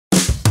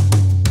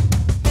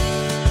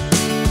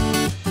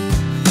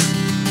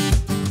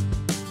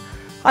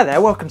Hi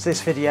there, welcome to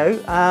this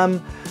video.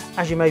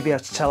 As you may be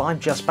able to tell, I'm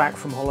just back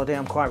from holiday.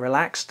 I'm quite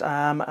relaxed.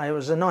 It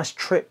was a nice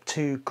trip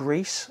to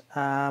Greece.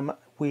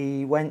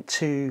 We went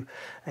to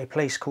a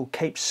place called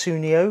Cape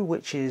Sunio,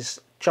 which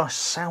is just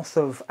south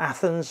of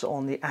Athens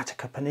on the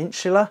Attica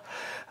Peninsula.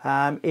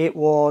 It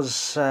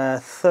was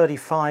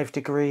 35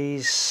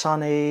 degrees,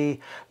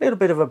 sunny, a little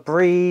bit of a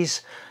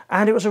breeze,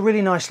 and it was a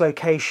really nice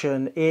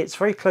location. It's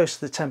very close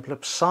to the Temple of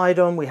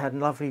Poseidon. We had a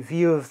lovely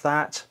view of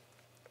that.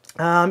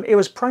 It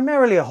was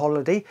primarily a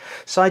holiday,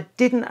 so I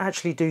didn't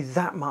actually do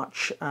that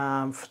much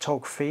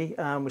photography.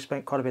 We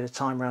spent quite a bit of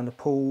time around the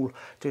pool,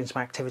 doing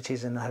some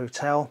activities in the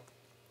hotel.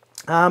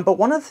 But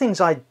one of the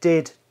things I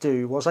did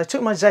do was I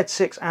took my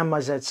Z6 and my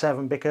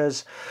Z7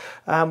 because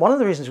one of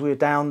the reasons we were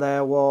down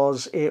there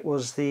was it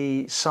was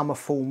the summer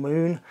full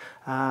moon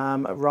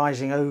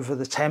rising over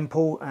the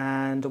temple,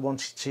 and I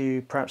wanted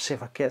to perhaps see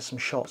if I could get some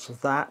shots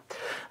of that.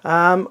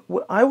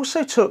 I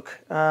also took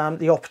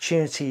the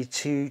opportunity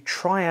to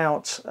try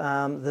out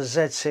the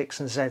Z6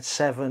 and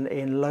Z7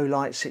 in low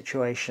light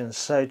situations,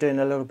 so doing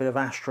a little bit of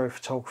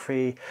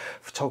astrophotography,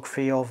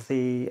 photography of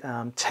the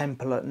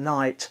temple at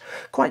night.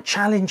 Quite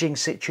challenging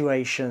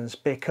situations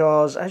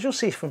because, as you'll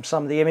see from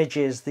some of the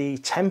images, the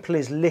temple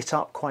is lit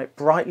up quite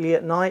brightly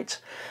at night.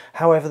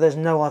 However, there's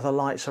no other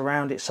lights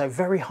around it, so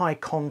very high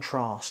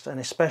contrast, and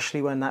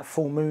especially when that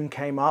full moon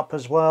came up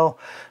as well,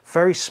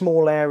 very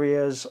small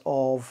areas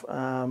of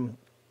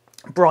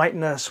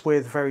brightness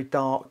with very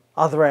dark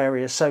other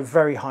areas, so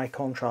very high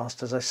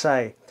contrast, as I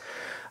say.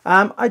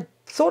 I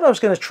thought I was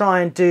going to try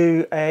and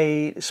do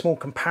a small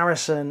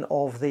comparison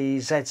of the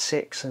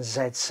Z6 and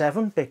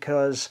Z7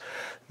 because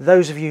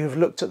those of you who've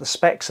looked at the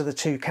specs of the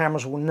two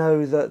cameras will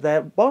know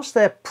that whilst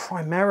they're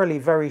primarily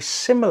very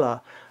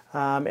similar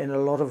in a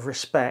lot of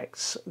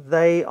respects,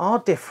 they are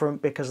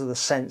different because of the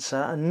sensor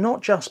and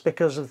not just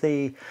because of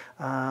the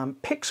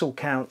pixel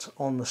count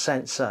on the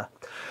sensor.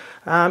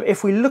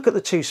 If we look at the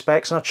two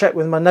specs, and I'll check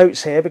with my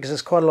notes here because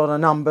there's quite a lot of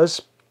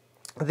numbers.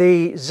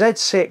 The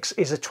Z6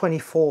 is a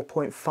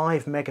 24.5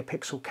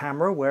 megapixel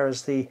camera,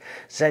 whereas the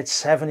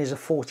Z7 is a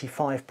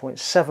 45.7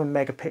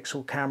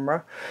 megapixel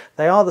camera.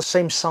 They are the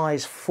same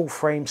size full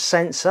frame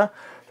sensor,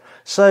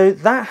 so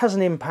that has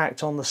an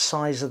impact on the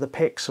size of the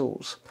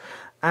pixels.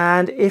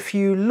 And if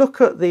you look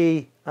at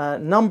the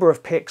number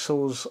of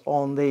pixels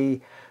on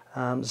the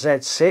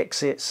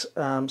Z6, it's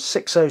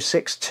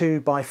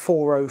 6062 by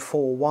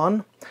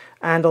 4041.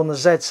 And on the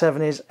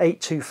Z7 is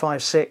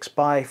 8256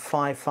 by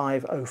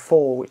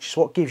 5504, which is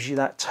what gives you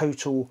that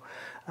total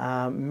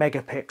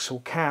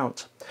megapixel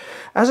count.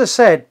 As I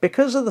said,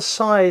 because of the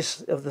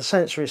size of the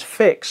sensor is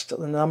fixed,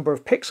 the number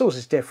of pixels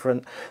is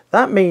different.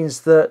 That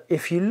means that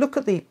if you look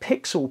at the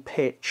pixel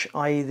pitch,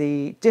 i.e.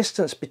 the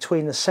distance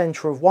between the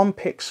center of one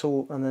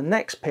pixel and the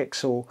next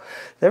pixel,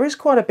 there is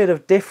quite a bit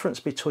of difference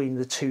between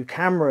the two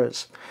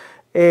cameras.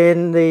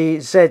 In the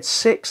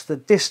Z6, the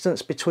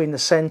distance between the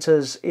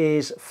centers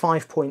is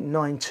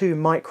 5.92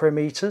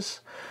 micrometers,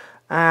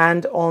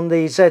 and on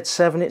the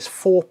Z7 it's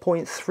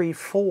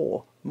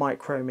 4.34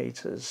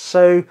 micrometers.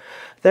 So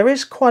there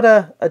is quite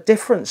a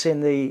difference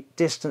in the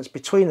distance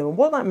between them. And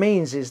what that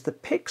means is the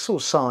pixel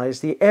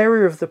size, the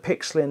area of the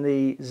pixel in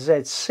the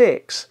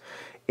Z6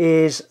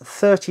 is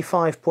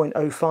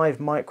 35.05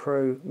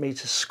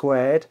 micrometers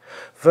squared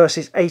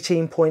versus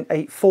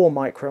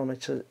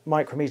 18.84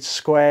 micrometers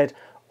squared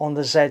on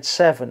the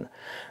Z7.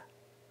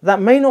 That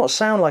may not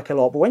sound like a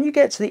lot, but when you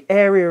get to the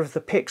area of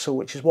the pixel,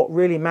 which is what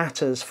really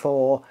matters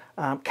for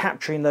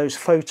capturing those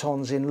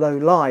photons in low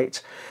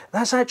light,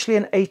 that's actually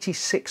an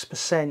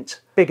 86%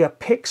 bigger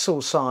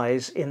pixel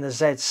size in the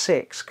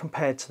Z6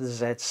 compared to the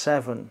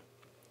Z7.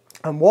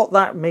 And what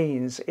that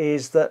means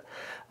is that,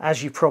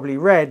 as you probably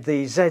read,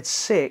 the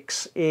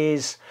Z6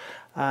 is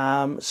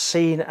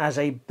seen as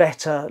a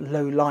better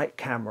low light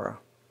camera.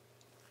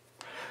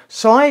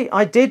 So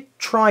I did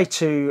try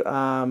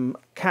to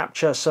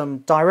capture some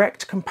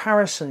direct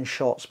comparison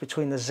shots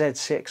between the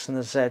Z6 and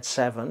the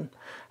Z7.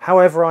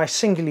 However, I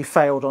singularly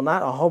failed on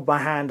that. I'll hold my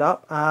hand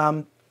up.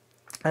 And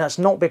that's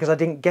not because I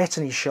didn't get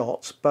any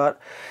shots, but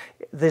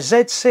the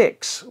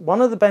Z6, one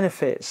of the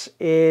benefits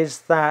is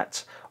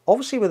that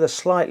obviously with a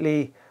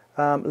slightly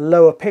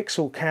lower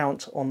pixel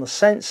count on the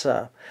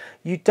sensor,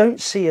 you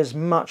don't see as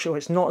much, or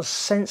it's not as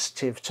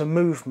sensitive to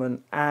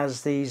movement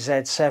as the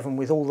Z7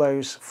 with all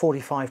those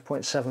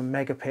 45.7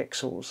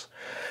 megapixels.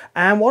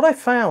 And what I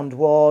found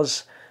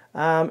was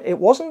it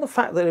wasn't the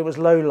fact that it was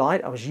low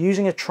light. I was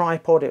using a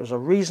tripod. It was a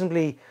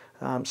reasonably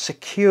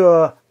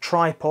secure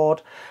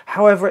tripod.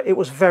 However, it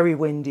was very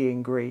windy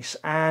in Greece,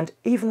 and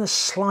even the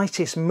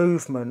slightest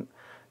movement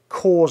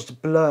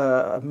caused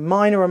blur, a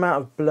minor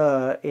amount of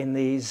blur in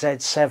the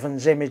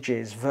Z7's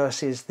images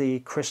versus the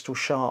crystal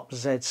sharp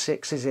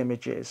Z6's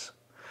images.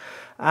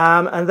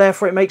 And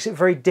therefore it makes it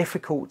very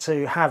difficult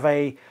to have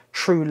a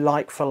true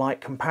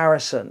like-for-like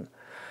comparison.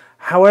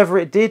 However,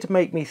 it did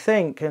make me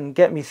think and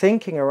get me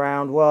thinking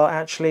around, well,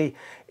 actually,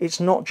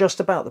 it's not just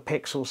about the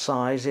pixel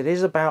size, it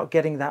is about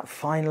getting that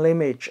final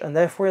image, and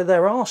therefore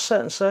there are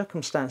certain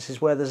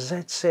circumstances where the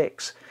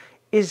Z6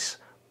 is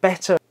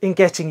better in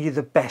getting you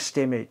the best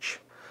image.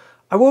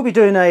 I will be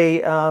doing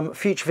a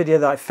future video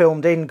that I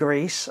filmed in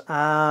Greece,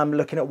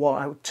 looking at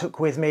what I took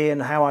with me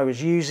and how I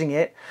was using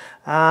it.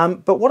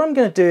 But what I'm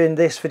going to do in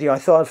this video, I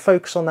thought I'd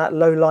focus on that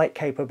low light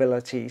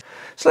capability.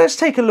 So let's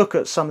take a look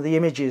at some of the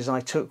images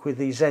I took with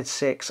the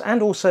Z6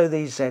 and also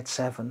the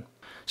Z7.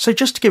 So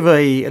just to give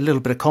a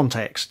little bit of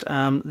context,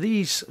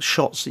 these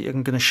shots that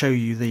I'm going to show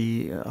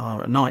you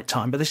are at night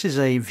time, but this is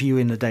a view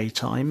in the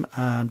daytime,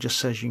 just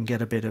so you can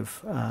get a bit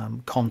of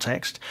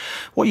context.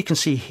 What you can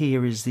see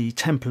here is the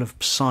Temple of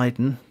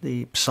Poseidon,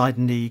 the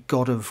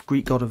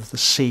Greek god of the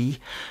sea,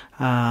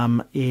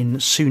 in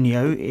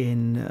Sunio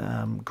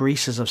in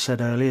Greece, as I've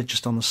said earlier,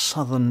 just on the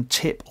southern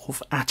tip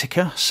of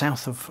Attica,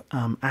 south of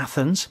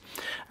Athens,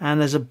 and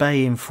there's a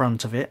bay in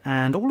front of it,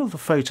 and all of the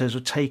photos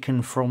were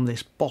taken from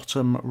this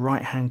bottom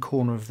right hand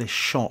corner of this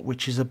shot,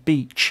 which is a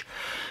beach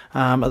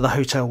at the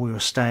hotel we were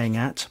staying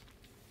at.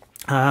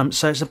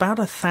 So it's about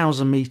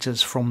 1,000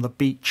 meters from the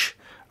beach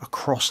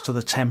across to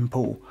the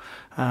temple,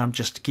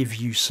 just to give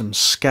you some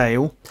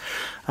scale.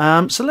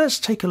 So let's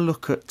take a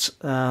look at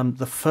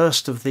the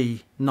first of the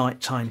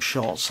nighttime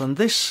shots, and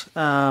this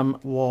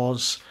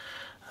was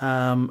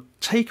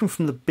taken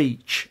from the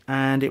beach,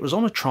 and it was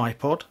on a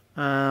tripod.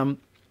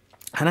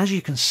 And as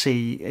you can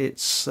see,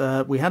 it's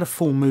we had a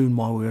full moon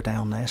while we were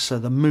down there, so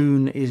the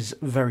moon is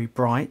very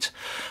bright.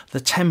 The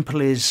temple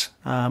is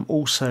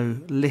also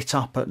lit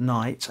up at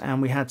night,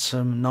 and we had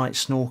some night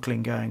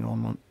snorkeling going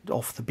on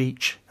off the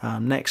beach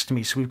next to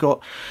me. So we've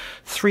got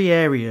three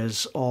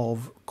areas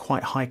of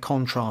quite high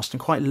contrast and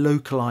quite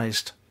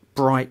localized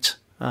bright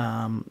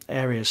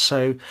areas.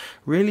 So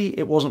really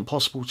it wasn't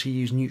possible to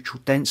use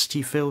neutral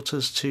density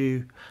filters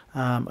to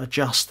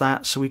adjust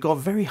that. So we've got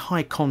very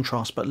high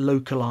contrast but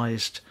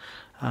localized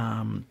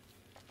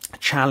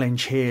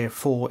challenge here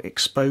for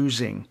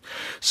exposing.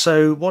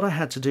 So what I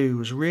had to do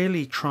was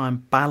really try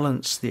and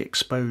balance the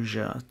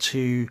exposure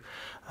to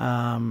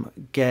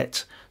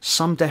get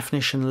some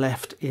definition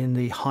left in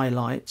the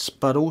highlights,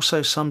 but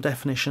also some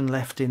definition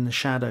left in the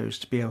shadows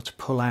to be able to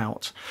pull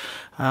out.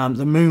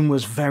 The moon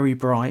was very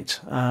bright,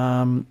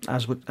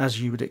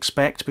 as you would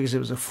expect, because it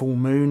was a full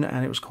moon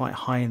and it was quite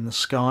high in the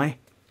sky,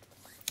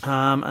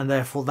 and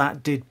therefore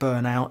that did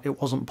burn out. It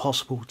wasn't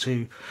possible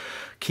to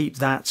keep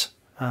that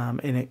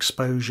in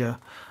exposure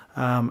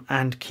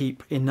and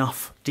keep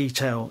enough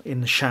detail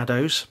in the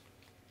shadows.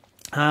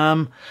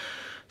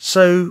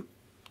 So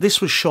this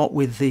was shot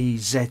with the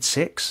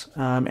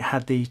Z6. It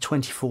had the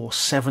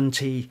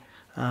 24-70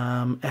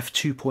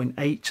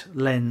 f2.8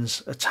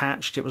 lens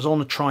attached. It was on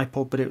a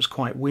tripod, but it was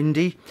quite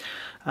windy,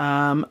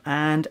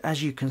 and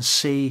as you can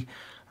see,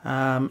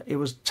 it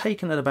was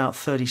taken at about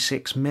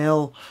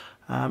 36mm,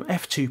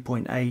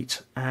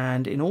 f2.8,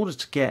 and in order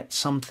to get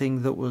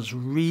something that was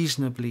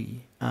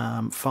reasonably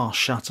fast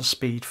shutter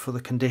speed for the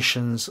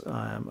conditions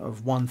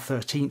of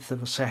 1/13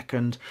 of a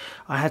second,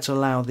 I had to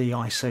allow the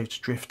ISO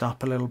to drift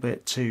up a little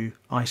bit to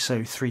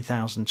ISO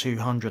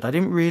 3200. I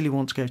didn't really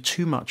want to go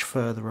too much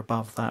further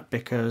above that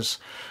because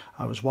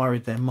I was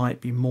worried there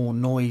might be more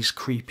noise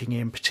creeping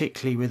in,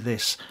 particularly with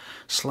this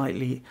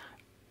slightly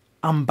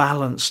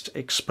unbalanced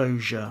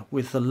exposure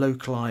with the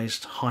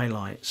localized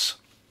highlights.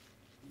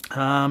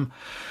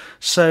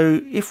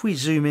 So if we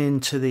zoom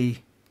into the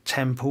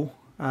temple,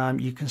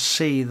 you can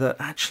see that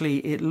actually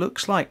it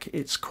looks like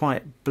it's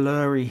quite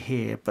blurry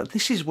here, but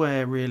this is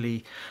where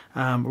really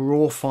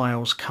raw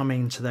files come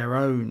into their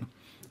own,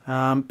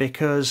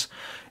 because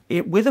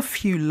with a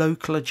few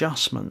local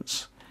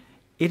adjustments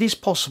it is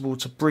possible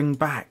to bring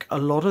back a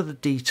lot of the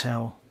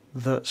detail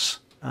that's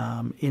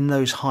in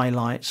those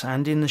highlights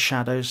and in the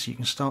shadows. You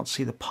can start to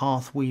see the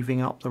path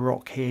weaving up the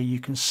rock here. You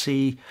can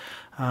see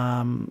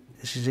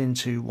this is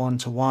into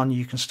 1:1.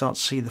 You can start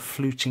to see the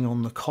fluting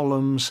on the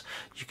columns.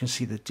 You can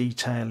see the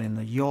detail in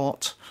the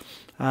yacht.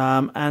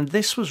 And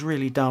this was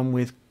really done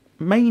with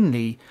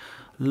mainly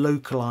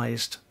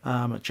localized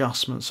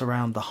adjustments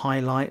around the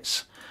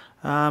highlights.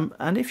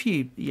 And if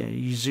you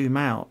zoom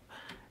out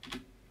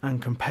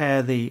and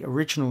compare the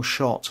original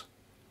shot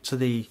to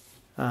the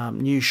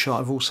new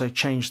shot, I've also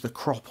changed the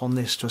crop on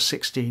this to a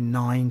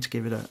 16:9 to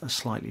give it a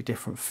slightly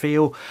different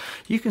feel.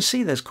 You can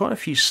see there's quite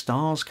a few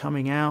stars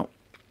coming out.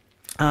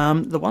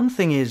 The one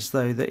thing is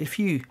though that if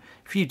you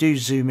do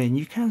zoom in,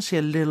 you can see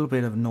a little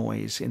bit of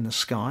noise in the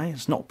sky.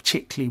 It's not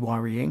particularly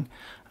worrying,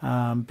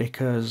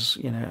 because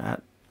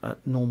at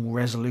normal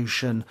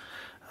resolution,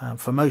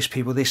 for most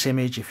people, this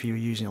image, if you're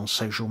using it on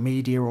social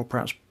media or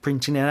perhaps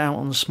printing it out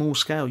on a small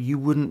scale, you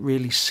wouldn't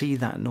really see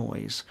that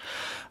noise.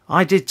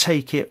 I did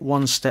take it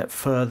one step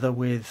further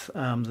with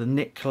the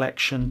Nik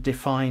Collection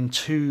Define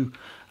 2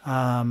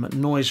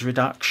 noise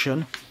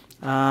reduction,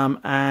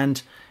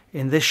 and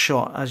in this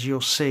shot, as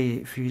you'll see,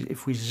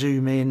 if we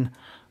zoom in,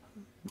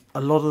 a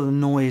lot of the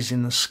noise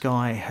in the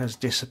sky has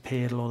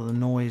disappeared. A lot of the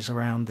noise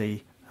around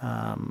the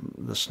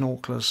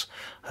snorkelers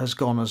has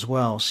gone as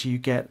well, so you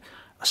get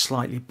a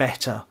slightly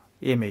better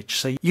image.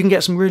 So you can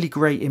get some really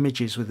great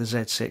images with the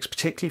Z6,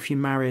 particularly if you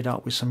marry it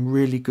up with some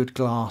really good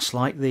glass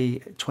like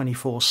the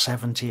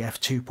 24-70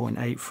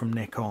 f2.8 from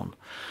Nikon.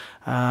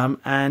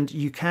 And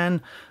you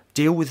can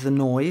deal with the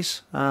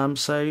noise.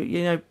 So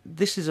you know,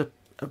 this is a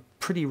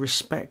pretty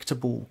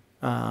respectable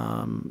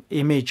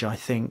image, I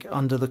think,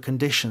 under the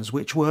conditions,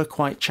 which were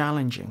quite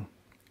challenging.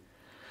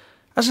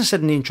 As I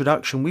said in the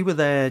introduction, we were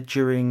there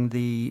during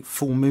the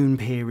full moon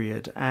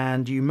period,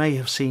 and you may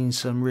have seen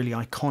some really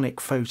iconic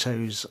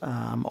photos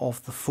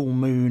of the full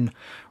moon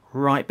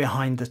right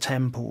behind the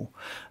temple.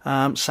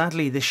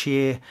 Sadly, this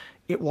year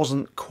it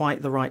wasn't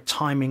quite the right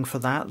timing for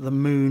that. The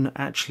moon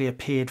actually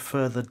appeared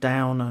further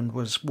down and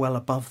was well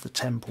above the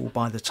temple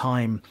by the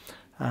time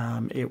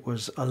it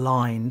was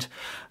aligned.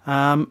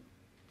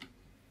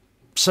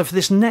 So for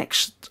this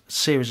next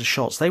series of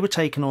shots, they were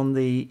taken on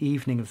the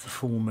evening of the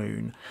full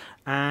moon,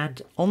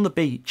 and on the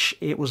beach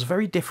it was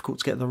very difficult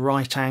to get the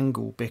right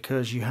angle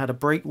because you had a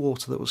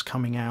breakwater that was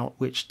coming out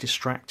which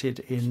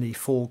distracted in the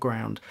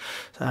foreground.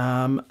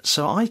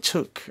 So I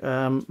took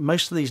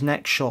most of these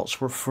next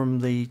shots were from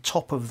the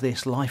top of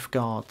this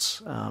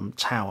lifeguards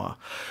tower,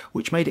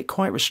 which made it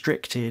quite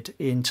restricted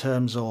in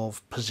terms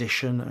of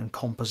position and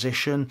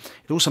composition.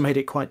 It also made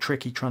it quite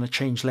tricky trying to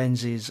change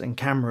lenses and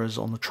cameras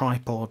on the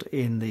tripod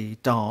in the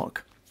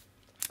dark.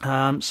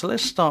 So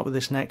let's start with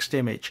this next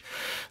image.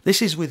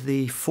 This is with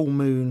the full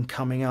moon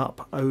coming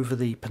up over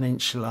the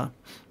peninsula.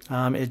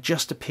 It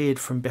just appeared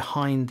from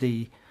behind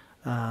the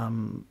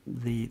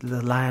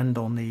land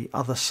on the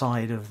other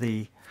side of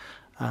the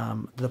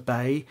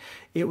bay.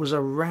 It was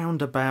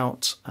around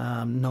about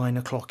 9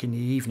 o'clock in the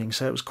evening,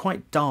 so it was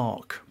quite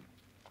dark.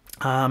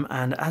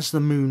 And as the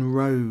moon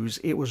rose,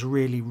 it was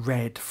really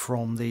red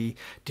from the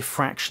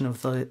diffraction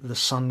of the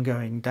sun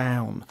going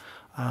down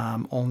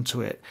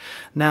onto it.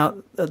 Now,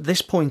 at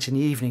this point in the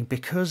evening,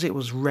 because it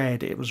was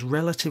red, it was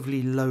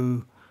relatively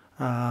low.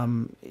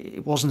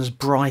 It wasn't as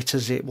bright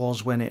as it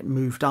was when it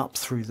moved up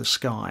through the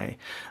sky,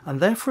 and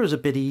therefore it was a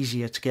bit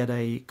easier to get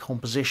a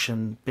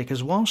composition,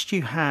 because whilst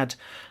you had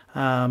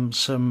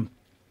some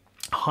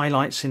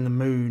highlights in the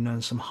moon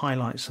and some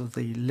highlights of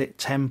the lit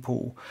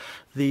temple,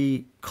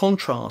 the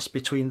contrast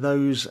between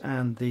those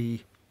and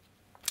the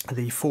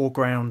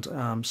foreground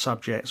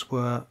subjects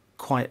were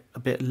quite a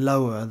bit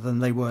lower than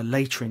they were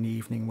later in the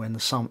evening, when the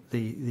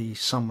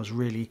sun was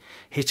really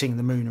hitting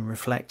the moon and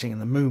reflecting, and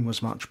the moon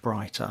was much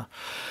brighter.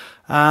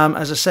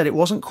 As I said, it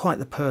wasn't quite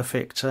the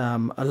perfect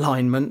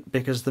alignment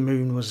because the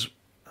moon was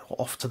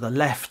off to the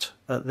left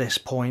at this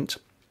point,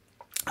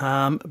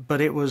 but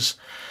it was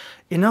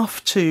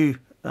enough to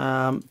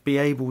be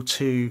able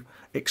to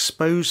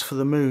expose for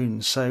the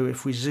moon. So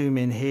if we zoom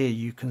in here,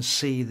 you can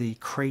see the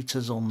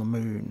craters on the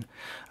moon.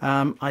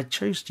 I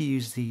chose to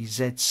use the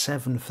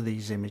Z7 for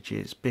these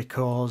images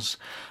because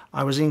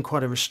I was in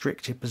quite a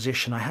restricted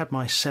position. I had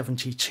my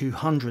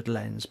 70-200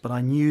 lens, but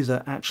I knew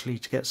that actually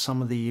to get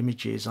some of the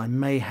images I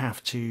may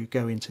have to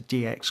go into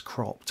DX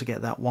crop to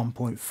get that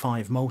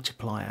 1.5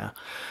 multiplier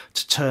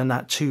to turn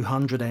that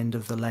 200 end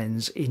of the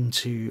lens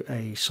into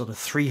a sort of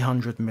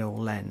 300mm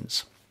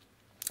lens.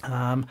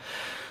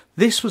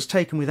 This was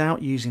taken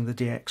without using the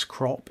DX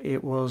crop.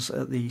 It was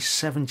at the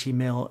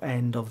 70mm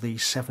end of the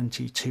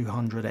 70-200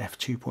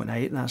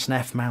 f2.8. That's an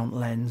f-mount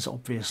lens,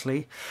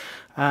 obviously.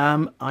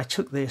 I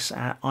took this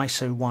at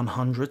ISO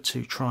 100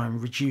 to try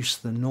and reduce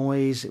the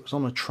noise. It was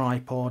on a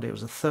tripod. It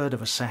was 1/3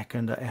 of a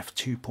second at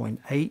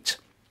f2.8.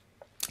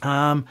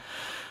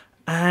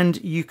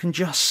 And you can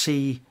just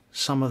see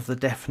some of the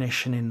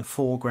definition in the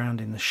foreground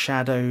in the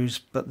shadows,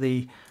 but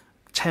the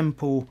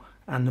temple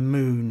and the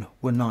moon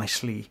were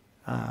nicely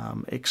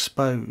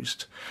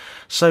exposed.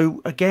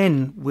 So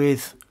again,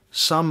 with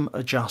some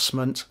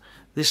adjustment,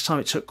 this time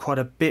it took quite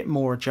a bit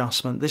more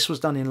adjustment. This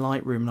was done in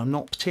Lightroom, and I'm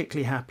not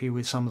particularly happy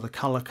with some of the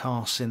color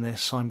casts in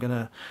this, so I'm going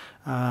to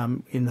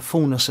in the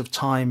fullness of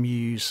time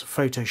use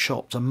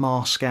Photoshop to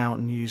mask out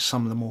and use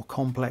some of the more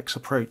complex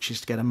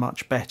approaches to get a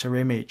much better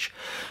image.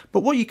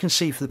 But what you can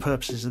see for the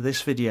purposes of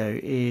this video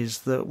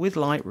is that with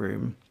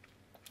Lightroom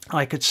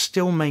I could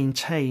still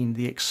maintain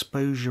the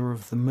exposure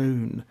of the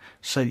moon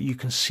so that you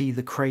can see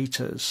the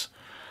craters,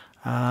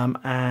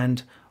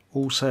 and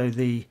also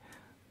the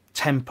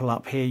temple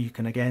up here. You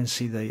can again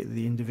see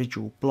the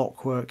individual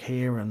blockwork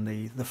here and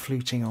the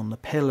fluting on the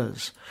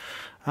pillars.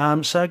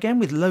 So again,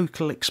 with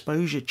local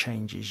exposure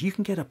changes, you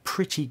can get a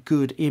pretty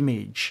good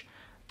image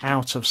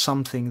out of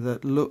something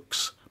that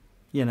looks,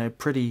 you know,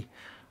 pretty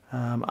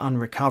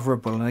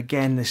unrecoverable. And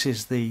again, this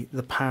is the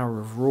power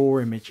of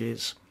raw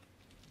images.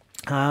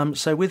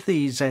 So with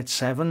the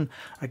Z7,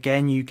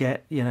 again, you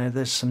get, you know,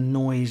 there's some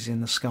noise in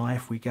the sky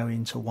if we go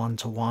into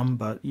 1:1,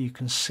 but you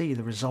can see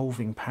the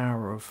resolving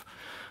power of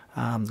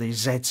the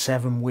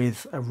Z7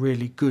 with a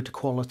really good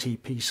quality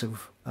piece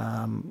of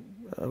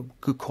a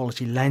good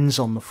quality lens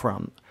on the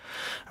front.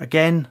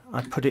 Again,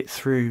 I put it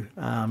through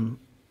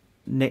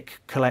Nik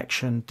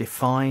Collection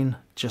Define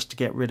just to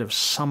get rid of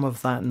some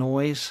of that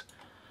noise,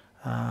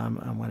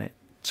 and when it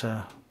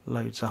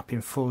loads up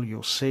in full,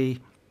 you'll see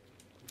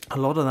a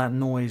lot of that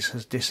noise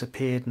has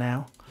disappeared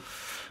now.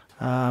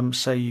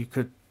 So you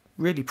could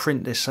really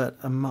print this at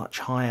a much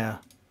higher,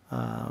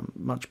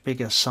 much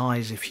bigger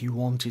size if you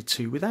wanted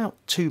to, without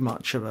too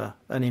much of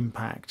an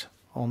impact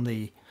on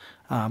the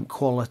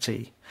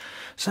quality.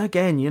 So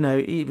again, you know,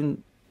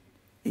 even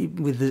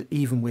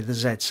even with the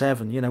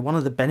Z7, you know, one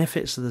of the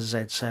benefits of the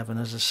Z7,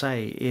 as I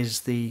say,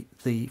 is the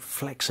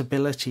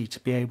flexibility to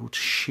be able to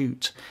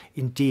shoot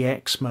in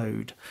DX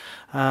mode.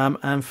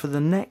 And for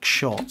the next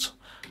shot,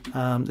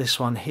 this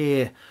one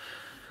here,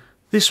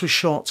 this was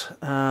shot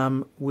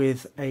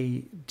with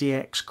a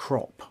DX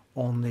crop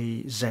on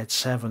the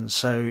Z7,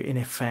 so in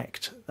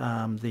effect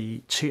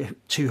the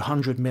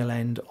 200mm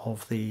end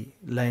of the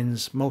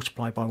lens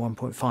multiplied by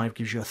 1.5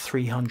 gives you a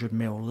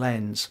 300mm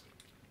lens.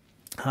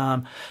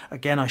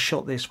 Again, I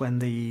shot this when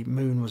the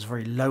moon was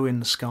very low in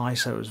the sky,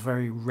 so it was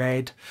very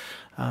red,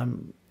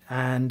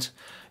 and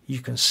you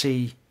can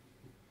see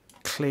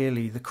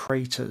clearly the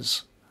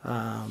craters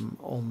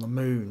on the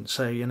moon.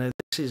 So, you know,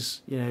 this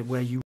is, you know,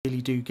 where you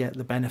really do get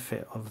the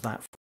benefit of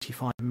that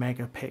 45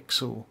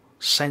 megapixel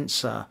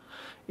sensor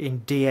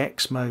in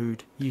DX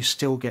mode. You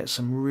still get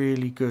some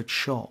really good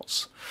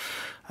shots.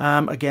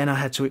 Again, I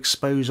had to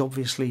expose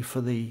obviously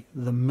for the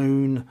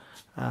moon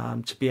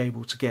to be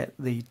able to get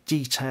the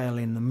detail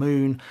in the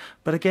moon,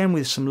 but again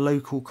with some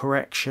local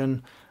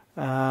correction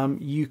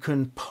you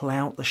can pull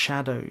out the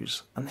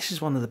shadows, and this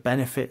is one of the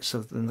benefits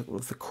of the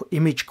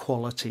image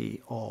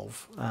quality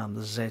of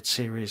the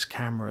Z-series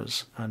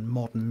cameras and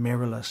modern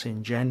mirrorless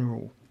in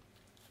general.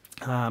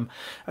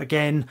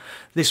 Again,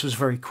 this was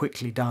very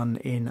quickly done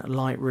in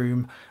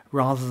Lightroom,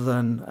 rather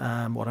than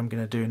what I'm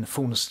going to do in the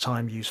fullness of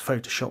time, use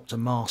Photoshop to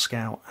mask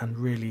out and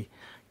really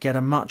get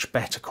a much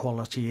better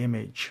quality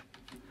image.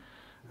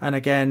 And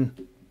again,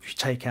 if you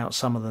take out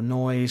some of the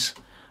noise,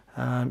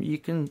 you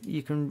can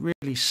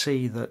really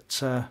see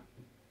that at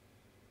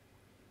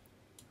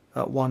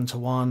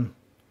 1:1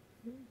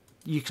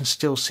 you can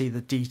still see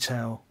the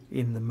detail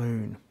in the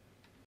moon.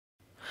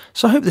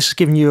 So I hope this has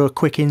given you a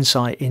quick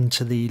insight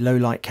into the low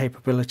light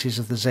capabilities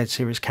of the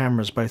Z-series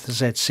cameras, both the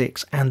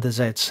Z6 and the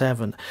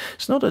Z7.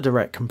 It's not a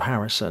direct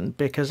comparison,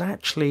 because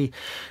actually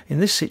in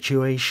this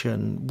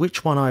situation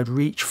which one I'd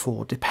reach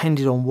for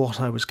depended on what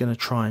I was going to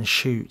try and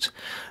shoot.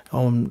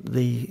 On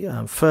the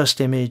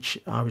first image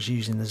I was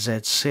using the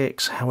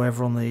Z6,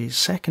 however on the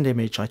second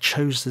image I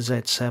chose the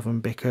Z7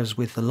 because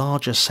with the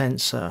larger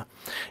sensor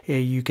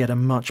you get a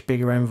much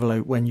bigger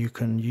envelope when you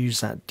can use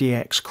that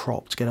DX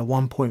crop to get a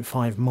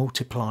 1.5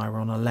 multiplier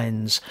on a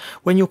lens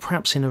when you're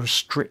perhaps in a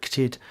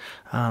restricted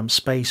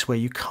space where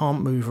you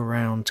can't move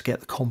around to get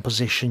the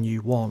composition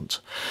you want.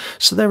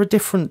 So there are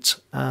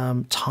different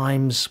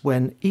times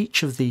when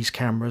each of these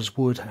cameras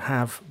would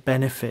have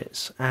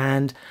benefits,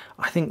 and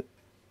I think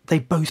they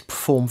both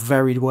perform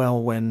very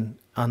well when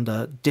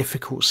under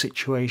difficult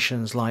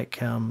situations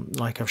like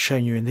I've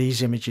shown you in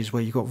these images,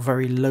 where you've got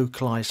very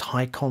localized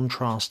high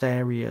contrast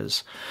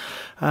areas.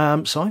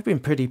 So I've been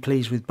pretty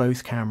pleased with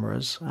both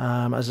cameras.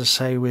 As I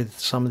say, with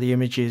some of the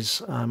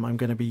images I'm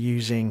going to be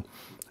using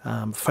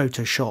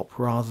Photoshop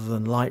rather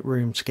than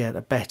Lightroom to get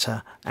a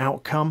better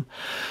outcome,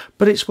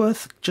 but it's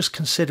worth just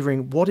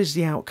considering what is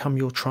the outcome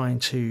you're trying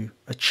to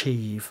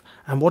achieve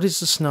and what is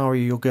the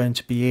scenario you're going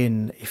to be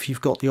in if you've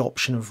got the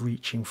option of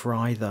reaching for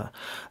either.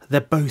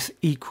 They're both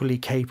equally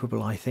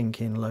capable, I think,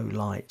 in low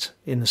light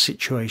in the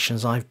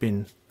situations I've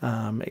been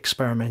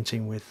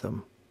experimenting with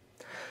them.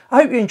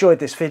 I hope you enjoyed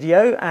this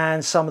video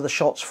and some of the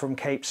shots from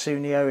Cape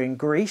Sunio in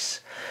Greece.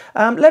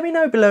 Let me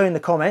know below in the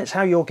comments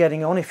how you're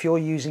getting on if you're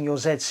using your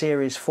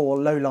Z-series for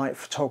low light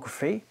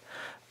photography.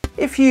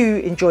 If you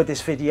enjoyed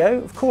this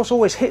video, of course,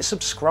 always hit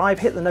subscribe,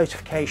 hit the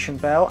notification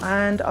bell,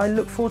 and I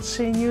look forward to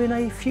seeing you in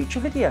a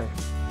future video.